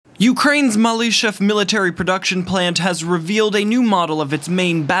Ukraine's Malyshev military production plant has revealed a new model of its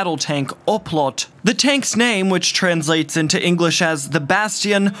main battle tank, Oplot. The tank's name, which translates into English as the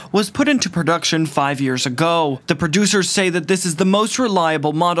Bastion, was put into production 5 years ago. The producers say that this is the most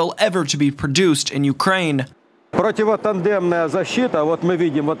reliable model ever to be produced in Ukraine. Inside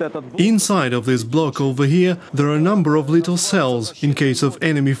of this block over here, there are a number of little cells. In case of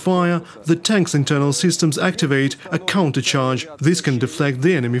enemy fire, the tank's internal systems activate a countercharge. This can deflect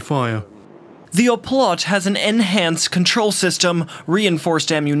the enemy fire. The Oplot has an enhanced control system,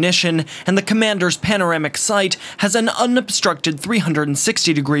 reinforced ammunition, and the commander's panoramic sight has an unobstructed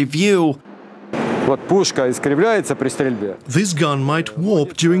 360-degree view. This gun might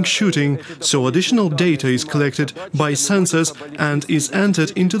warp during shooting, so additional data is collected by sensors and is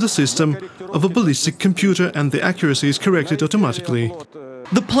entered into the system of a ballistic computer, and the accuracy is corrected automatically.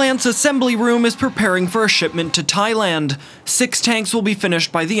 The plant's assembly room is preparing for a shipment to Thailand. 6 tanks will be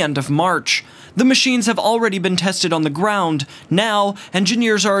finished by the end of March. The machines have already been tested on the ground. Now,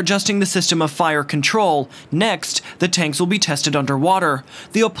 engineers are adjusting the system of fire control. Next, the tanks will be tested underwater.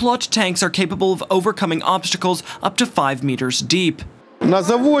 The Oplot tanks are capable of overcoming obstacles up to 5 meters deep. The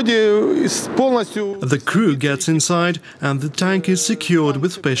crew gets inside and the tank is secured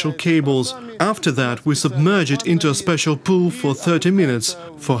with special cables. After that, we submerge it into a special pool for 30 minutes.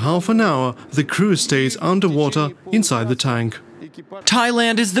 For half an hour, the crew stays underwater inside the tank.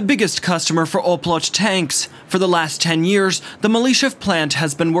 Thailand is the biggest customer for Oplot tanks. For the last 10 years, the Malyshev Plant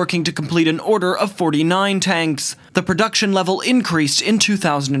has been working to complete an order of 49 tanks. The production level increased in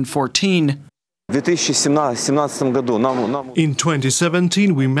 2014. In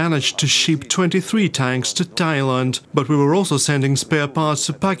 2017, we managed to ship 23 tanks to Thailand, but we were also sending spare parts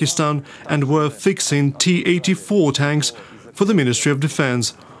to Pakistan and were fixing T-84 tanks for the Ministry of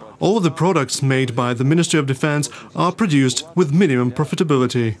Defense. All the products made by the Ministry of Defense are produced with minimum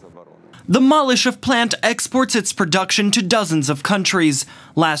profitability. The Malyshev plant exports its production to dozens of countries.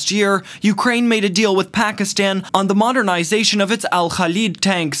 Last year, Ukraine made a deal with Pakistan on the modernization of its Al-Khalid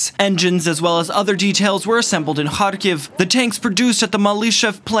tanks. Engines as well as other details were assembled in Kharkiv. The tanks produced at the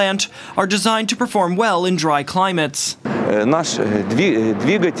Malyshev plant are designed to perform well in dry climates.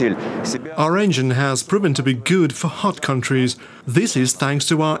 Our engine has proven to be good for hot countries. This is thanks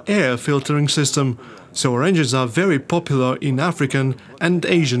to our air filtering system. So our engines are very popular in African and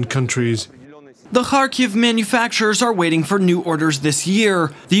Asian countries. The Kharkiv manufacturers are waiting for new orders this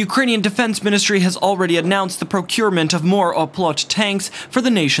year. The Ukrainian Defense Ministry has already announced the procurement of more Oplot tanks for the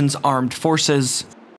nation's armed forces.